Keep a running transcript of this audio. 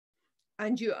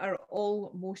and you are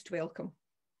all most welcome.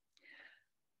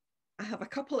 I have a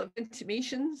couple of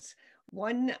intimations.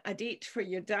 One, a date for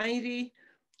your diary.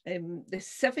 The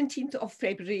 17th of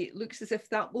February looks as if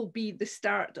that will be the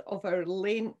start of our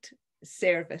Lent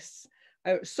service,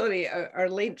 our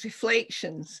Lent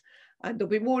reflections. And there'll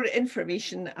be more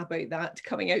information about that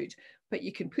coming out, but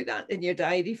you can put that in your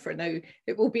diary for now.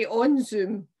 It will be on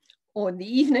Zoom on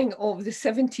the evening of the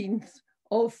 17th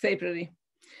of February.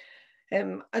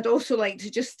 I'd also like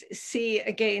to just say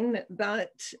again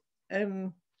that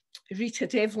Rita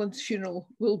Devlin's funeral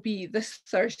will be this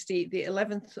Thursday, the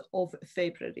 11th of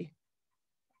February.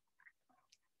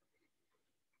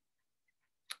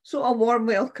 So a warm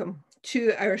welcome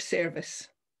to our service.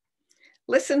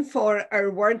 Listen for our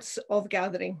words of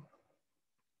gathering.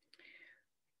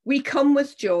 We come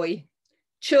with joy,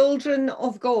 children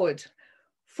of God,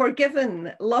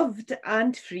 forgiven, loved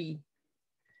and free.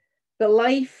 The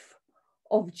life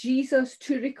of Jesus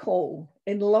to recall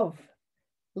in love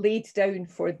laid down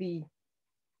for thee.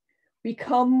 We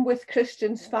come with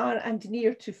Christians far and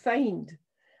near to find,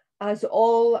 as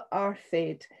all are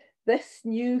fed, this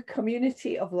new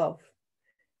community of love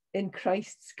in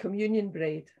Christ's communion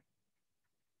bread.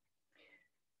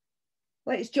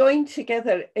 Let's join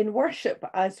together in worship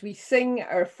as we sing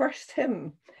our first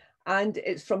hymn, and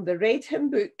it's from the Red Hymn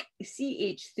Book,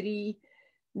 CH3,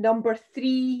 number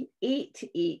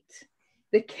 388,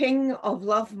 The King of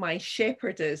Love My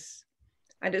Shepherd Is.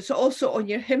 And it's also on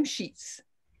your hymn sheets,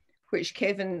 which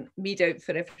Kevin made out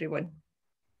for everyone.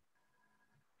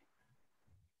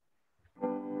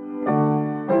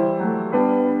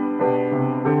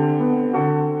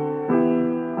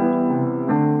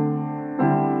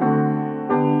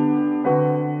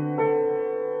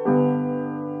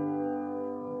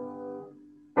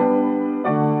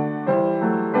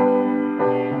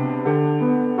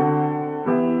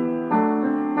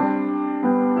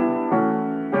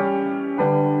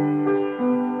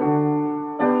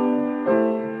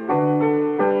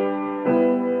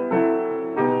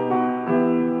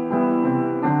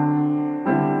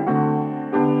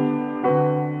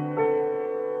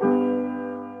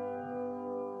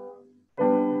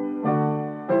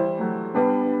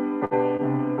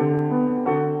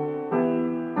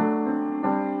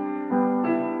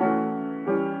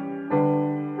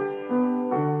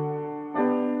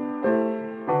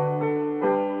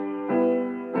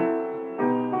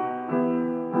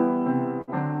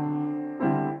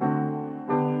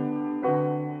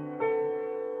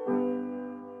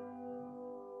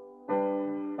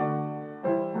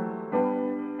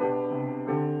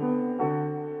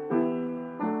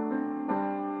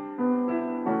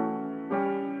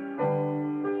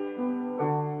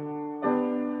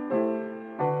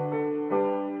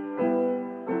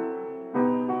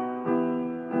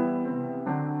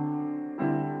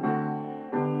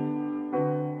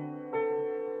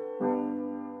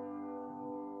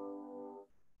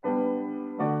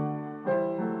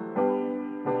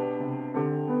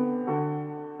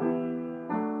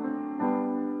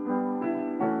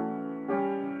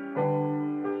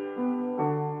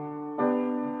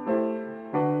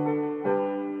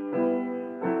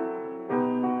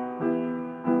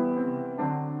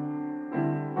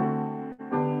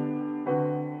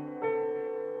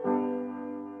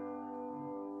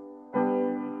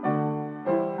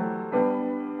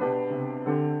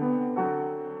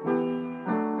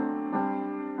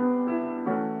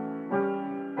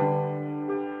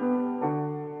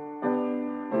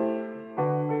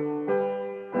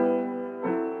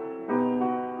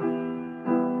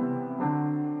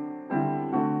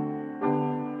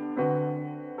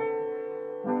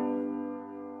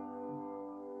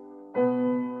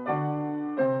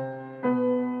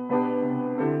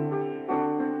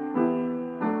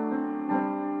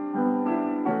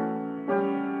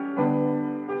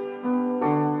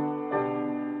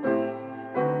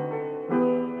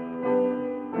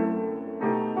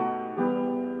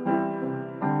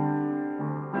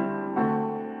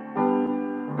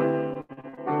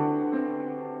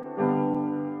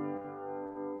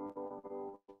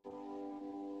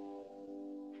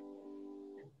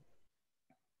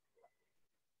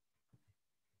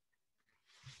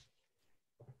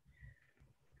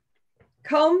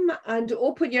 Come and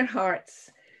open your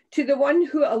hearts to the one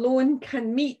who alone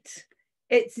can meet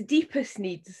its deepest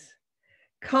needs.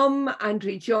 Come and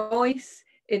rejoice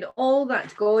in all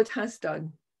that God has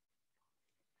done.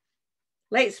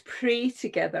 Let's pray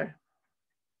together.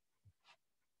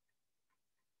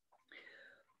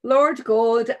 Lord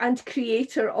God and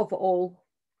Creator of all,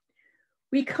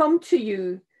 we come to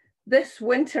you this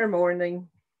winter morning.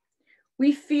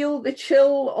 We feel the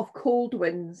chill of cold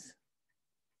winds,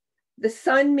 The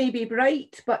sun may be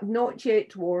bright, but not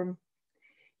yet warm.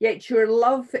 Yet your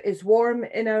love is warm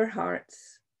in our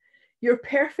hearts. Your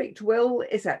perfect will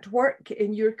is at work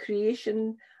in your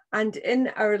creation and in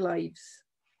our lives.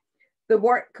 The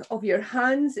work of your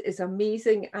hands is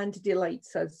amazing and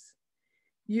delights us.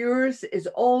 Yours is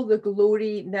all the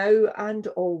glory now and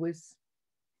always.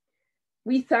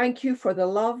 We thank you for the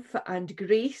love and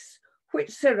grace which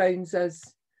surrounds us.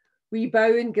 We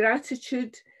bow in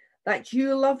gratitude that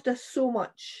you loved us so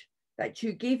much that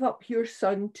you gave up your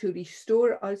Son to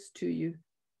restore us to you.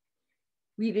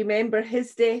 We remember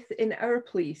his death in our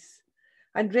place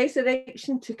and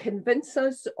resurrection to convince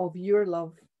us of your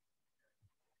love.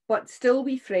 But still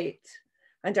we fret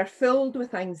and are filled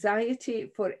with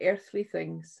anxiety for earthly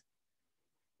things.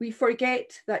 We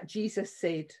forget that Jesus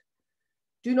said,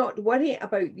 "Do not worry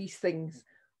about these things,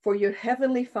 for your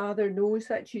heavenly Father knows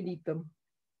that you need them."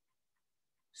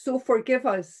 So forgive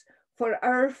us for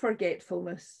our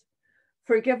forgetfulness.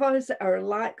 Forgive us our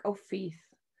lack of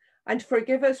faith, and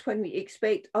forgive us when we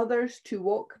expect others to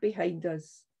walk behind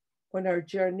us on our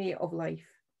journey of life.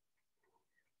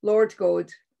 Lord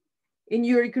God, in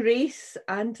your grace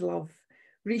and love,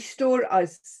 restore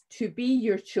us to be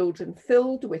your children,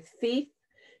 filled with faith,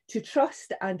 to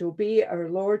trust and obey our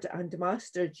Lord and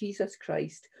Master Jesus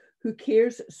Christ, who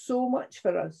cares so much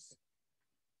for us,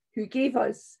 who gave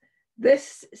us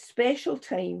this special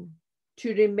time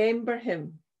to remember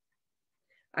him,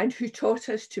 and who taught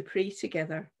us to pray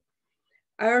together.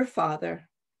 Our Father,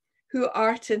 who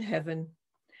art in heaven,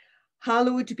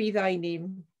 hallowed be thy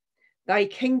name. Thy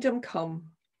kingdom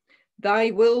come,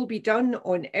 thy will be done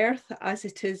on earth as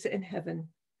it is in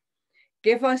heaven.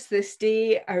 Give us this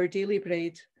day our daily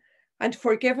bread, and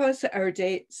forgive us our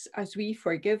debts as we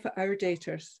forgive our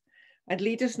debtors. And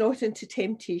lead us not into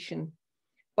temptation,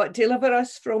 but deliver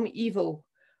us from evil.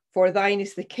 For thine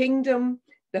is the kingdom,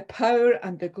 the power,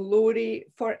 and the glory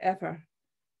forever.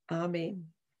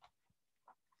 Amen.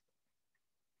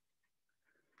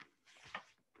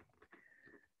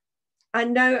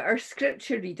 And now our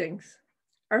scripture readings.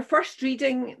 Our first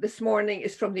reading this morning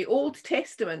is from the Old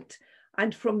Testament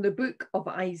and from the book of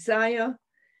Isaiah,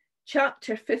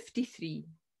 chapter 53.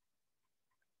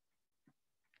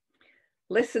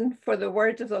 Listen for the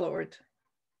word of the Lord.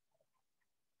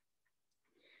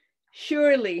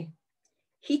 Surely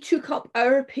he took up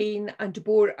our pain and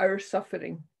bore our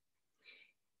suffering.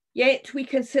 Yet we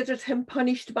considered him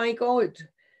punished by God,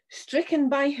 stricken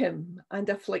by him and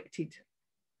afflicted.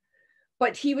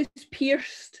 But he was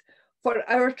pierced for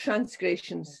our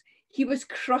transgressions. He was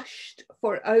crushed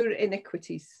for our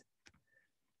iniquities.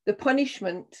 The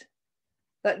punishment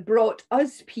that brought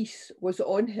us peace was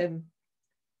on him,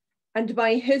 and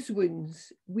by his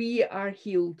wounds we are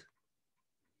healed.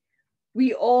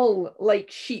 We all,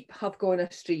 like sheep, have gone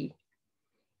astray.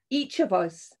 Each of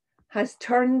us has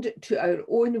turned to our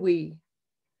own way,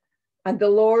 and the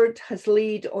Lord has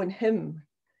laid on him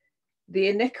the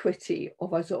iniquity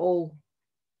of us all.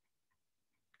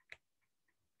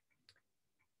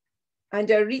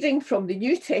 And our reading from the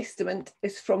New Testament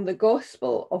is from the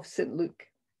Gospel of St. Luke.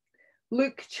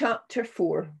 Luke chapter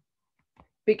 4,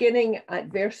 beginning at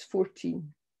verse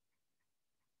 14.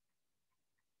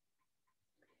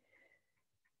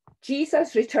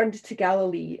 Jesus returned to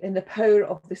Galilee in the power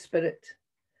of the Spirit,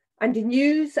 and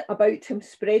news about him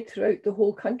spread throughout the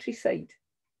whole countryside.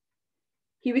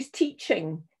 He was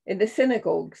teaching in the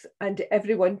synagogues, and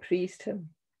everyone praised him.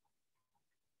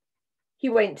 He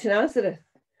went to Nazareth,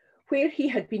 where he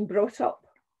had been brought up,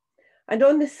 and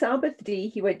on the Sabbath day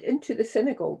he went into the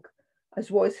synagogue,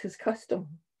 as was his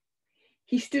custom.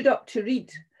 He stood up to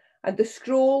read, and the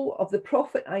scroll of the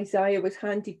prophet Isaiah was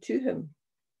handed to him.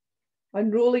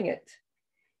 Unrolling it,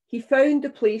 he found the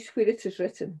place where it is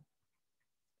written,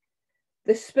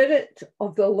 "The Spirit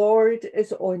of the Lord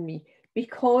is on me,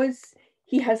 because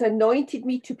he has anointed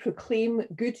me to proclaim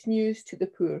good news to the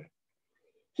poor.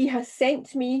 He has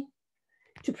sent me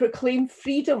to proclaim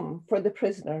freedom for the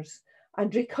prisoners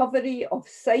and recovery of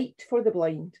sight for the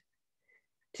blind,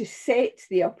 to set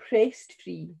the oppressed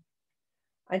free,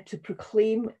 and to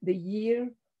proclaim the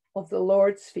year of the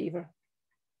Lord's favour."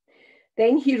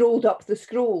 Then he rolled up the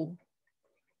scroll,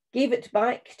 gave it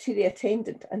back to the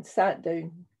attendant, and sat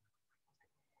down.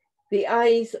 The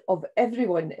eyes of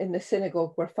everyone in the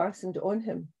synagogue were fastened on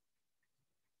him,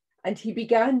 and he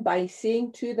began by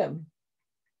saying to them,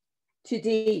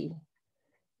 "Today,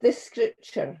 this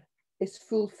scripture is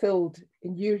fulfilled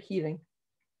in your hearing."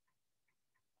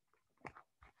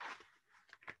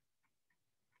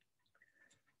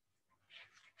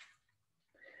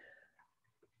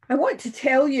 I want to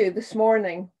tell you this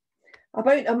morning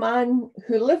about a man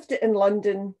who lived in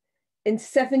London in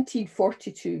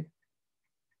 1742.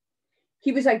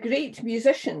 He was a great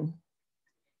musician,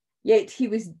 yet he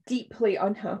was deeply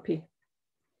unhappy.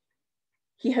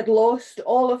 He had lost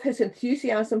all of his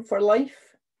enthusiasm for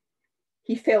life.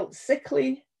 He felt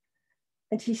sickly,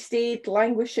 and he stayed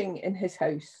languishing in his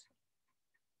house.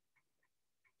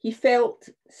 He felt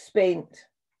spent,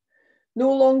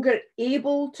 no longer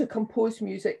able to compose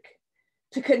music,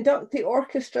 to conduct the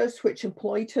orchestras which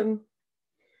employed him,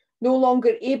 no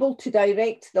longer able to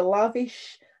direct the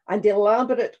lavish and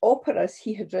elaborate operas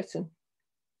he had written.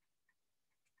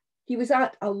 He was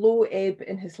at a low ebb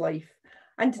in his life,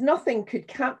 and nothing could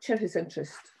capture his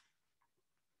interest.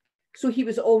 So he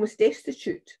was almost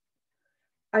destitute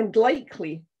and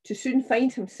likely to soon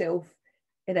find himself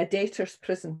in a debtor's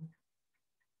prison.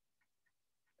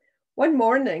 One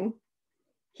morning,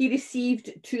 he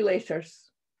received 2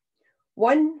 letters,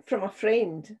 one from a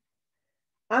friend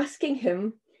asking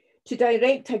him to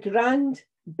direct a grand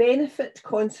benefit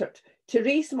concert to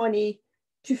raise money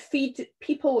to feed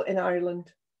people in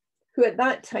Ireland who at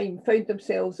that time found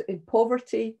themselves in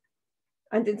poverty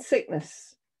and in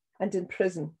sickness and in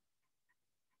prison.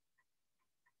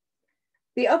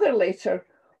 The other letter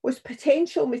was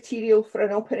potential material for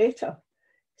an operetta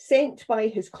sent by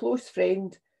his close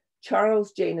friend,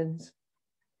 Charles Jennens.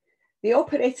 The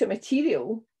operetta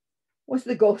material was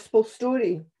the gospel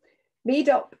story, made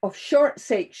up of short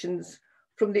sections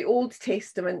from the Old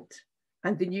Testament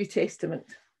and the New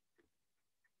Testament.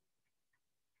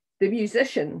 The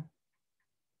musician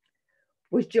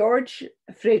was George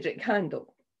Frederick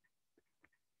Handel.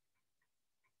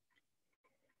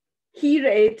 He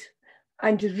read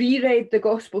and reread the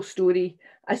gospel story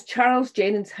as Charles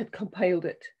Jennens had compiled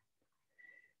it,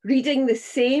 reading the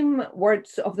same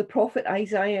words of the prophet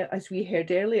Isaiah as we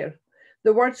heard earlier,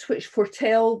 the words which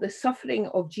foretell the suffering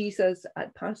of Jesus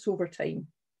at Passover time.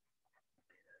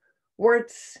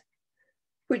 Words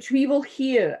which we will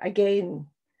hear again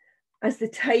as the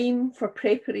time for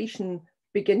preparation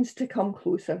begins to come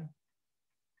closer.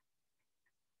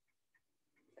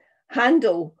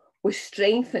 Handel was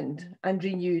strengthened and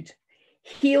renewed,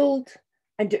 healed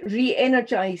and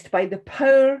re-energized by the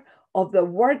power of the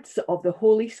words of the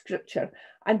Holy Scripture,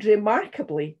 and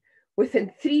remarkably,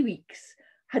 within 3 weeks,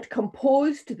 had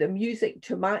composed the music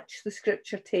to match the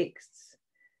Scripture texts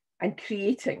and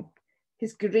creating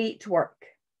his great work,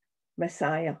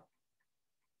 Messiah.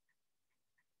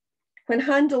 When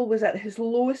Handel was at his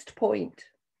lowest point,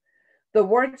 the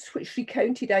words which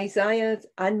recounted Isaiah's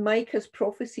and Micah's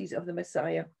prophecies of the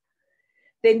Messiah,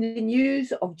 then the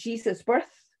news of Jesus'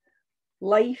 birth,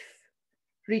 life,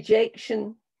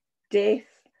 rejection, death,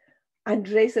 and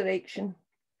resurrection,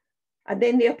 and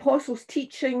then the apostles'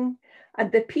 teaching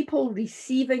and the people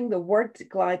receiving the word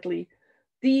gladly,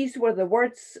 these were the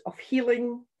words of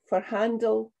healing for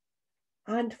Handel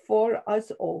and for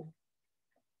us all.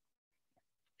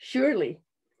 Surely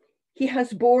he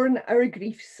has borne our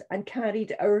griefs and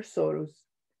carried our sorrows.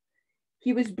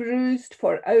 He was bruised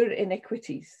for our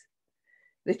iniquities.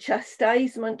 The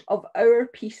chastisement of our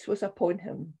peace was upon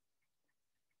him,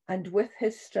 and with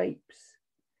his stripes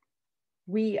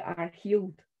we are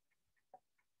healed.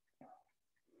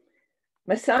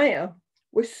 Messiah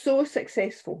was so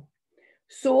successful,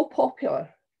 so popular,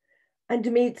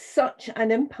 and made such an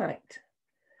impact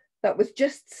that with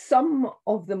just some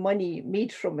of the money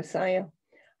made from Messiah,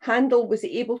 Handel was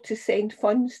able to send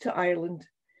funds to Ireland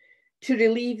to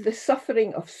relieve the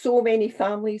suffering of so many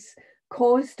families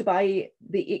caused by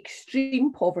the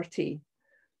extreme poverty,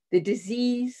 the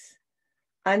disease,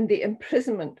 and the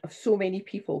imprisonment of so many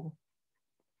people.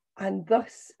 And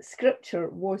thus Scripture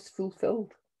was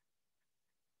fulfilled.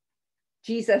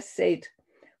 Jesus said,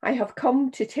 "I have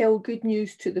come to tell good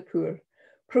news to the poor,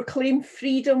 proclaim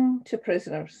freedom to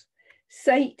prisoners,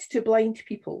 sight to blind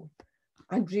people,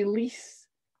 and release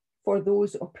for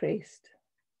those oppressed."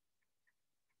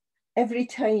 Every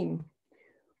time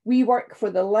we work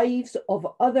for the lives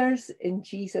of others in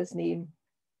Jesus' name,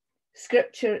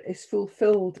 Scripture is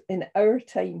fulfilled in our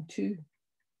time too.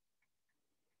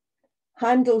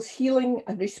 Handel's healing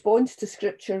and response to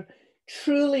Scripture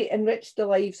truly enriched the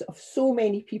lives of so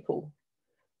many people,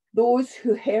 those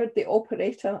who heard the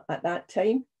operetta at that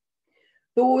time,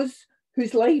 those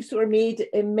whose lives were made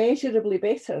immeasurably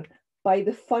better by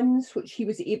the funds which he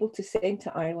was able to send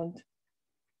to Ireland,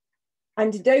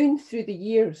 and down through the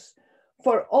years,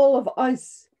 for all of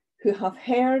us who have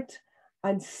heard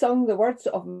and sung the words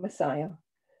of Messiah,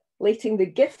 letting the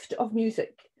gift of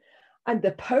music and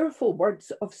the powerful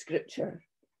words of Scripture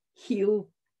heal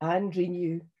and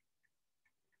renew.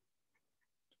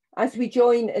 As we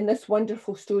join in this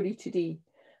wonderful story today,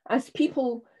 as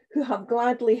people who have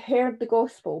gladly heard the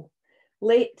gospel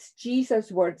Let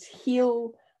Jesus' words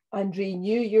heal and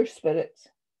renew your spirit.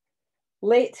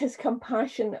 Let his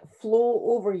compassion flow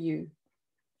over you,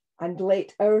 and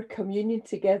let our communion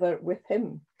together with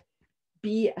him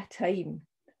be a time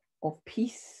of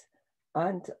peace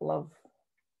and love.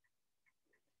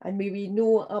 And may we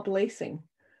know a blessing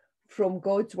from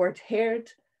God's word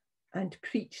heard and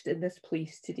preached in this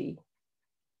place today.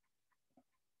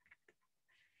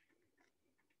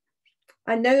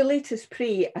 And now let us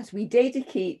pray as we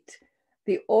dedicate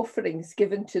the offerings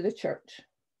given to the church.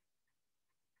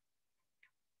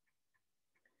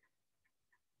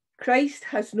 Christ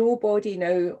has no body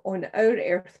now on our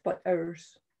earth but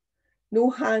ours, no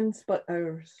hands but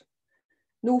ours,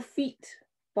 no feet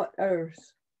but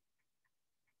ours.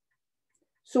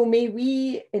 So may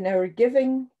we, in our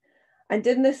giving and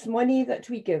in this money that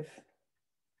we give,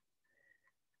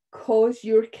 cause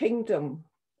your kingdom,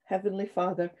 Heavenly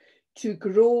Father, to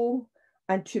grow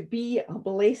and to be a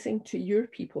blessing to your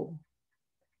people.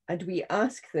 And we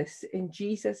ask this in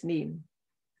Jesus' name.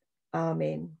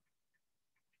 Amen.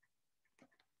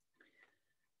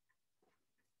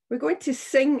 We're going to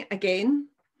sing again,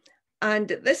 and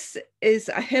this is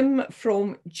a hymn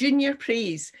from Junior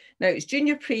Praise. Now it's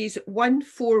Junior Praise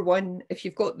 141 if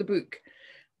you've got the book,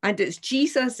 and it's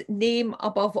Jesus' Name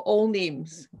Above All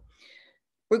Names.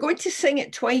 We're going to sing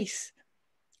it twice,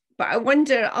 but I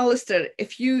wonder, Alistair,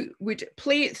 if you would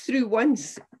play it through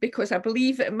once, because I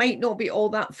believe it might not be all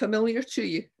that familiar to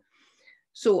you.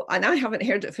 So, and I haven't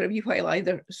heard it for a wee while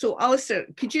either. So Alistair,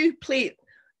 could you play it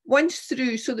once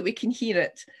through so that we can hear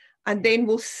it, and then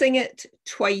we'll sing it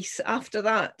twice after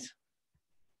that.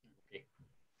 Okay.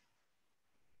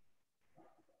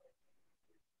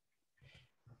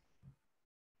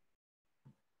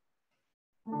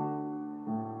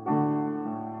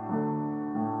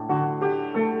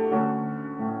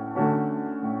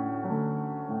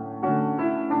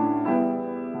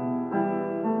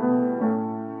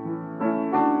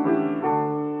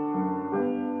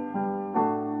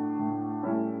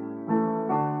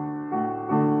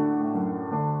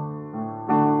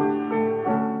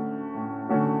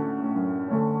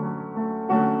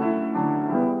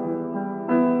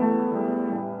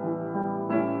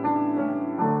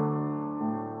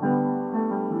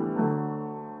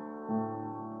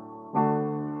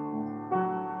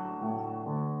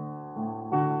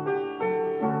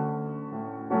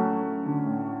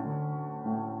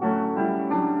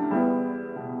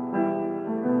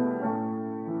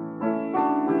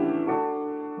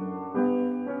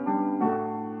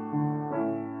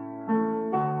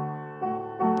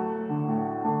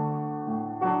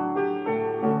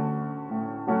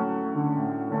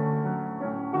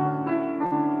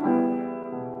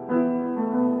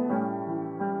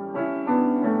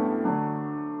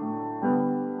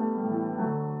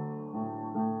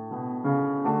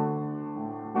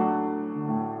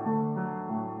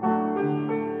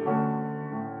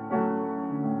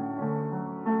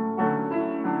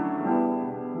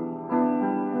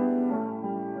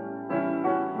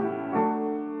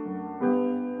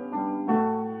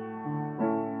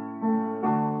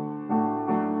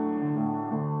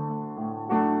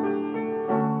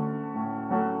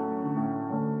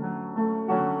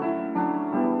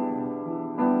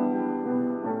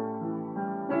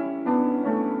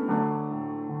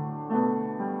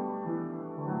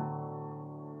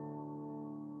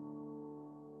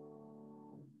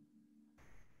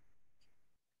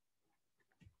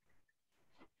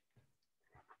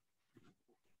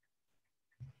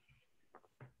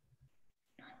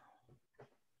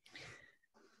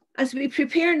 As we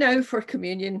prepare now for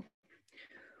communion,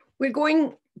 we're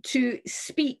going to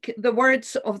speak the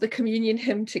words of the communion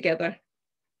hymn together.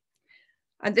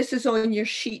 And this is on your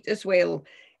sheet as well.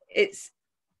 It's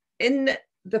in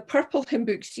the purple hymn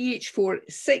book, CH4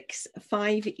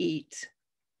 658.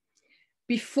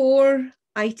 Before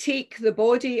I take the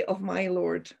body of my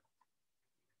Lord.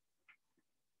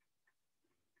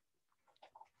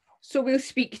 So we'll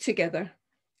speak together.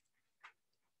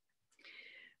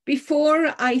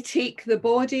 Before I take the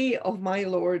body of my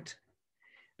Lord,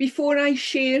 before I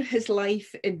share his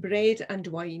life in bread and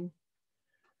wine,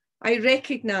 I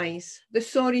recognize the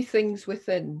sorry things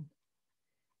within.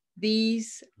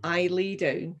 These I lay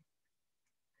down.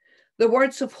 The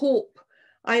words of hope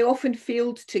I often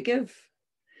failed to give,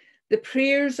 the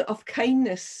prayers of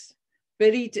kindness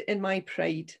buried in my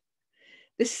pride,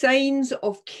 the signs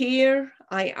of care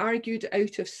I argued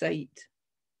out of sight.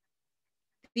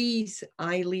 These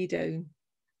I lay down.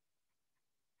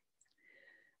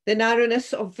 The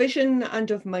narrowness of vision and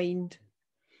of mind,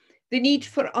 the need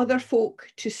for other folk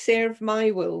to serve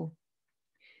my will,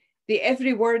 the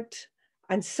every word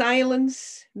and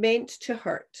silence meant to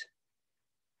hurt,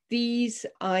 these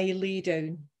I lay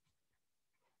down.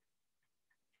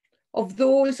 Of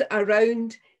those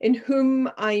around in whom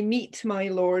I meet my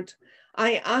Lord,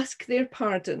 I ask their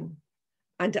pardon,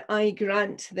 and I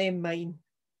grant them mine,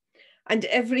 and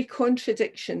every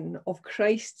contradiction of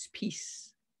Christ's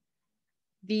peace,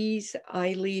 these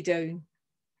I lay down.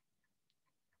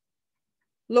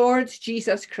 Lord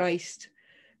Jesus Christ,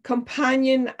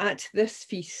 companion at this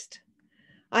feast,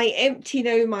 I empty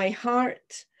now my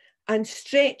heart and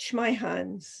stretch my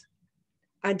hands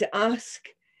and ask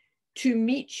to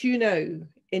meet you now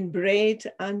in bread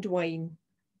and wine,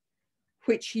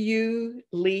 which you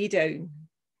lay down.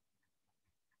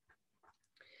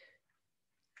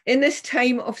 In this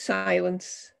time of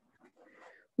silence,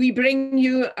 we bring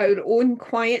you our own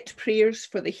quiet prayers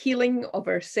for the healing of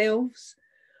ourselves,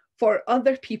 for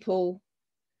other people,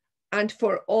 and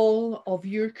for all of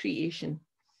your creation.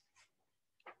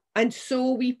 And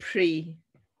so we pray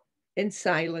in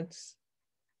silence.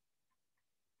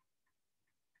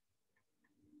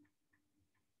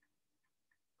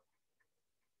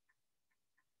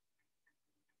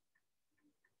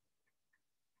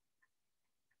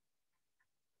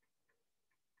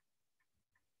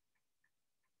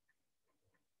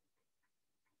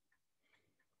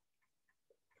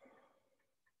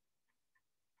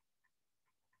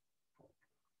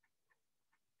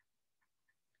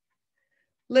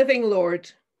 Living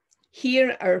Lord,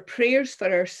 hear our prayers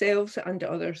for ourselves and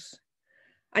others,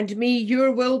 and may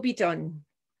your will be done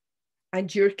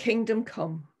and your kingdom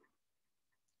come.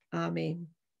 Amen.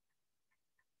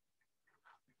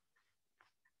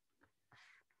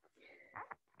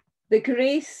 The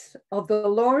grace of the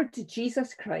Lord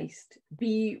Jesus Christ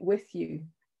be with you.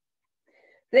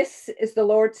 This is the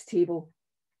Lord's table.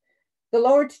 The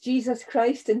Lord Jesus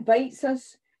Christ invites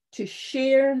us to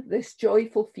share this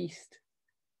joyful feast.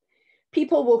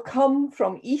 People will come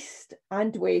from east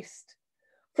and west,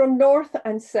 from north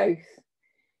and south,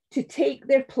 to take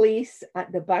their place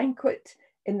at the banquet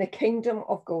in the kingdom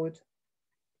of God.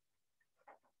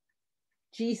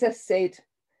 Jesus said,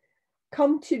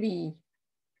 "Come to me,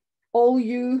 all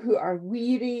you who are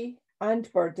weary and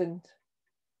burdened,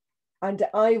 and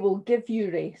I will give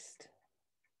you rest.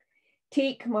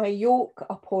 Take my yoke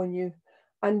upon you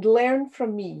and learn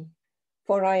from me,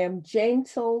 for I am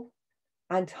gentle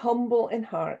and humble in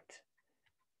heart,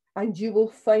 and you will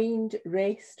find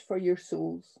rest for your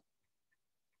souls.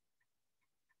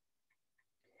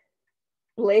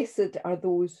 Blessed are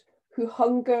those who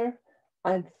hunger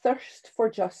and thirst for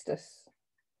justice,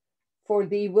 for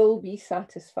they will be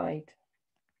satisfied."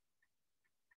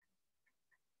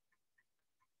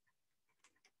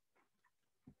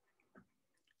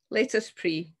 Let us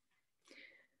pray.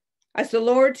 As the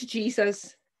Lord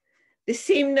Jesus, the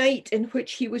same night in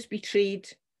which he was betrayed,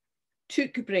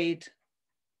 took bread,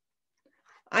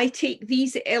 I take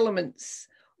these elements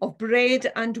of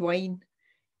bread and wine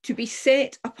to be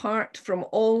set apart from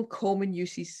all common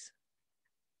uses.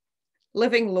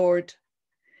 Living Lord,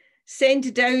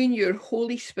 send down your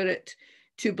Holy Spirit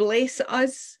to bless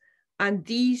us and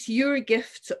these your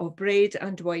gifts of bread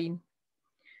and wine,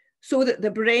 so that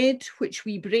the bread which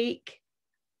we break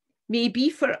may be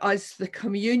for us the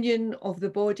communion of the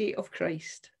body of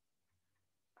Christ,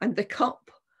 and the cup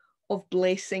of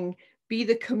blessing be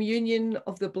the communion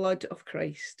of the blood of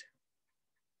Christ.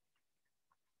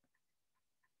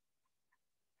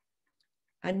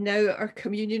 And now our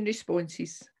communion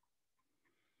responses.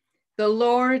 The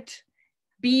Lord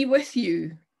be with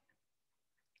you,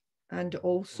 and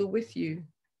also with you.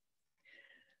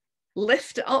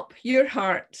 Lift up your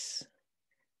hearts.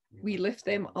 We lift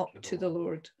them up to the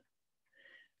Lord.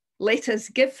 Let us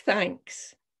give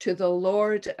thanks to the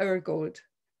Lord our God.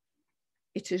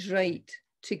 It is right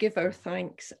to give our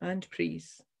thanks and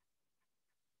praise.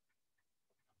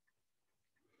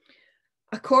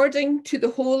 According to the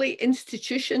holy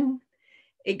institution,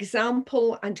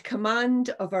 example, and command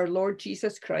of our Lord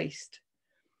Jesus Christ,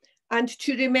 and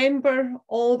to remember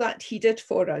all that he did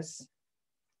for us,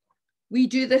 we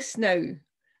do this now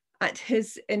at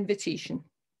his invitation.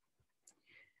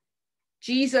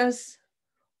 Jesus,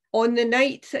 on the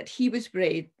night that he was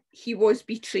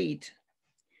betrayed,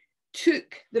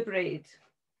 took the bread.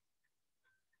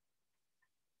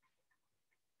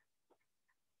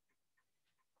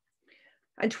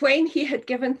 And when he had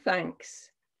given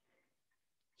thanks,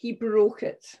 he broke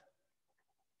it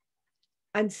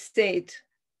and said,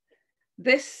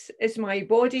 "This is my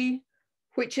body,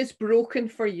 which is broken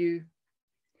for you.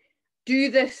 Do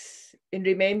this in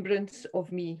remembrance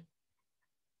of me."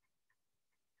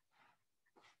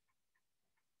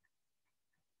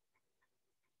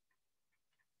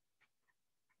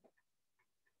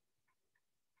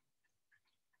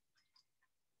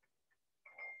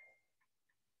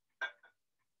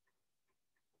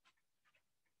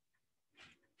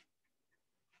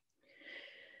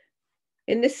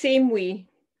 In the same way,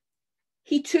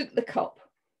 he took the cup,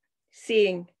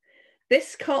 saying,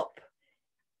 "This cup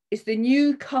is the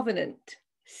new covenant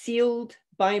sealed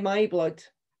by my blood.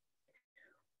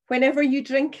 Whenever you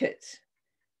drink it,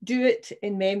 do it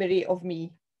in memory of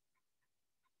me."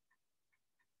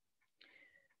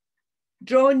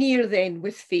 Draw near then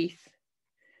with faith.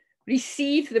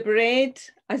 Receive the bread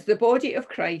as the body of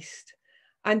Christ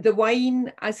and the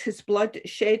wine as his blood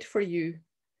shed for you.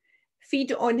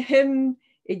 Feed on him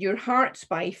in your hearts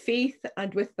by faith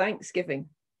and with thanksgiving.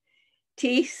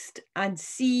 Taste and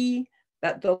see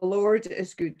that the Lord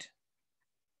is good.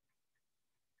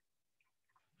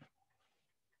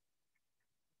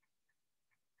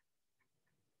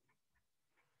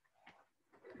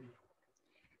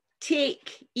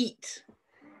 Take, eat.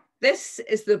 This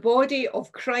is the body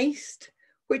of Christ,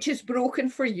 which is broken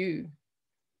for you.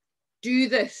 Do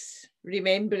this,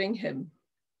 remembering him.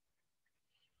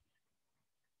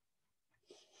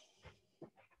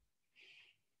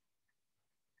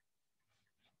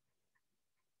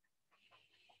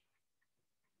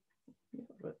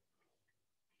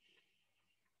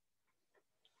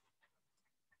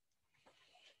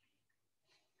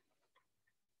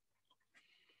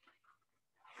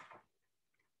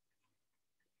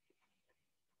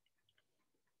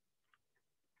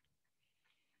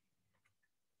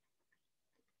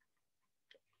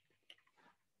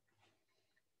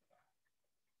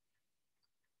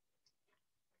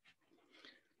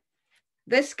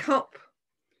 This cup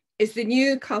is the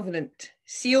new covenant,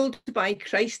 sealed by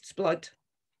Christ's blood,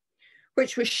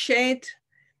 which was shed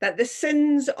that the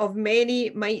sins of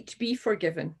many might be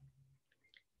forgiven.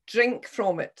 Drink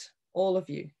from it, all of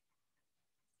you.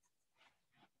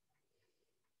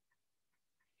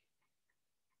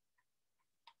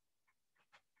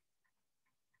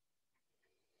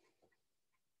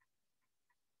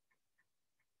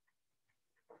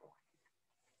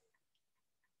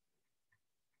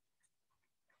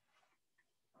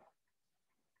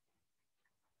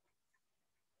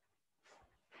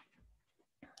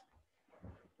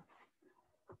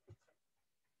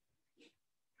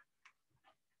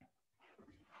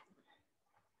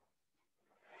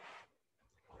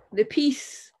 The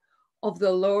peace of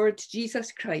the Lord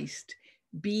Jesus Christ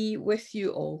be with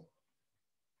you all.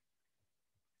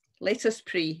 Let us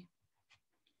pray.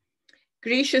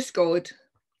 Gracious God,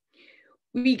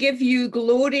 we give you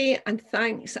glory and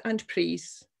thanks and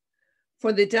praise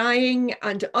for the dying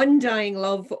and undying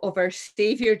love of our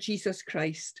Saviour Jesus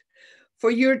Christ,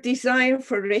 for your desire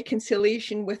for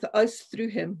reconciliation with us through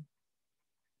him.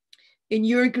 In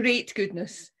your great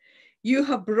goodness, you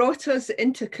have brought us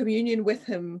into communion with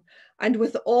him and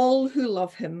with all who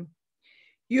love him.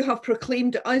 You have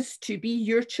proclaimed us to be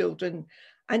your children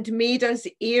and made us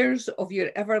heirs of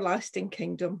your everlasting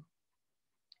kingdom.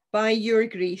 By your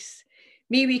grace,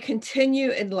 may we continue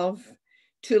in love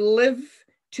to live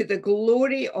to the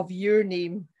glory of your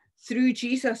name through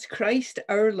Jesus Christ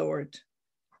our Lord.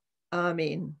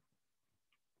 Amen.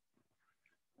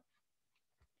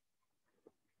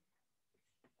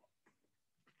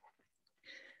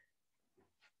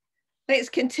 Let's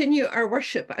continue our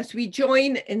worship as we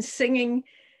join in singing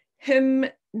hymn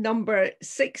number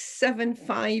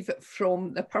 675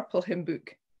 from the Purple Hymn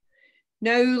Book.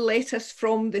 Now let us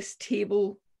from this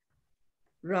table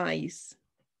rise.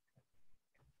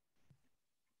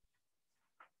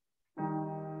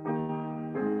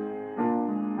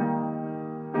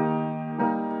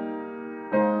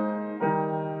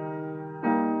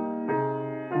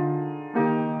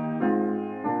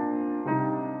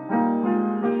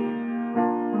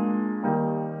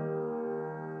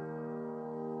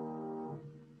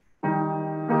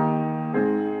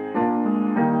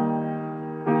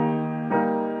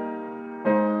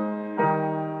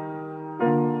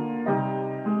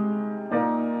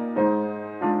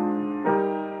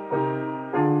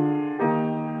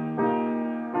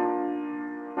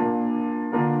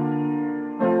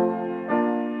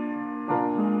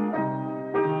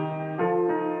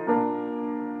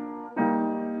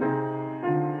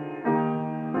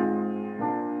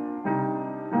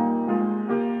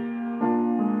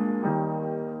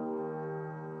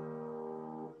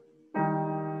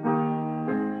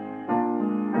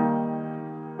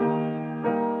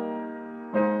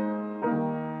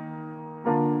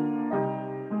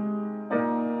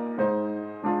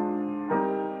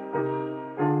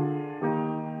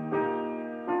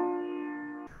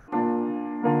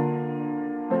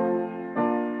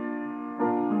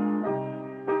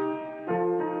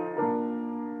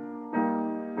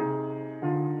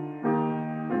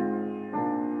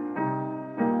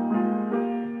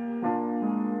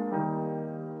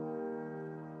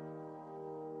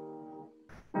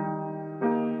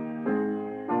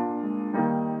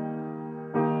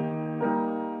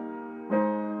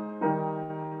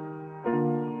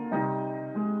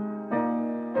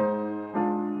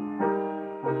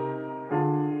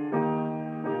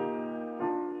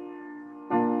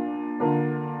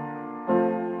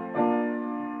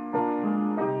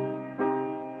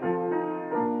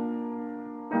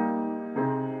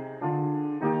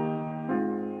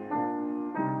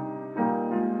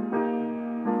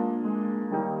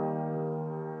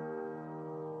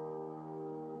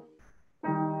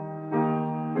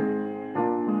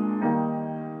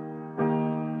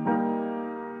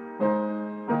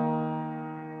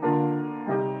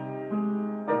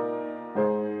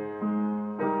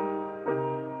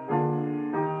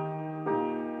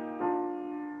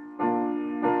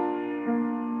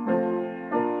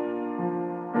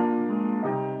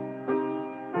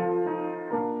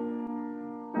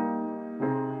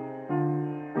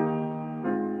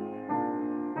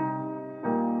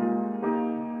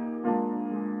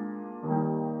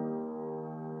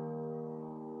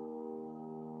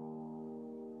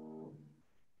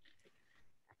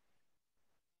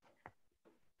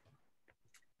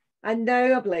 And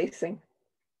now a blessing.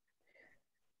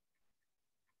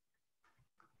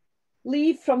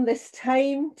 Leave from this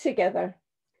time together,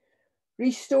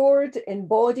 restored in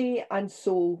body and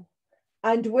soul,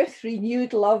 and with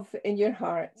renewed love in your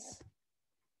hearts.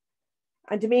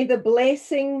 And may the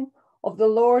blessing of the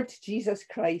Lord Jesus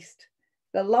Christ,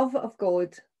 the love of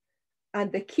God,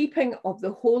 and the keeping of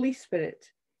the Holy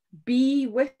Spirit be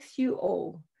with you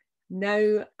all,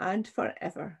 now and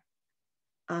forever.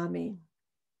 Amen.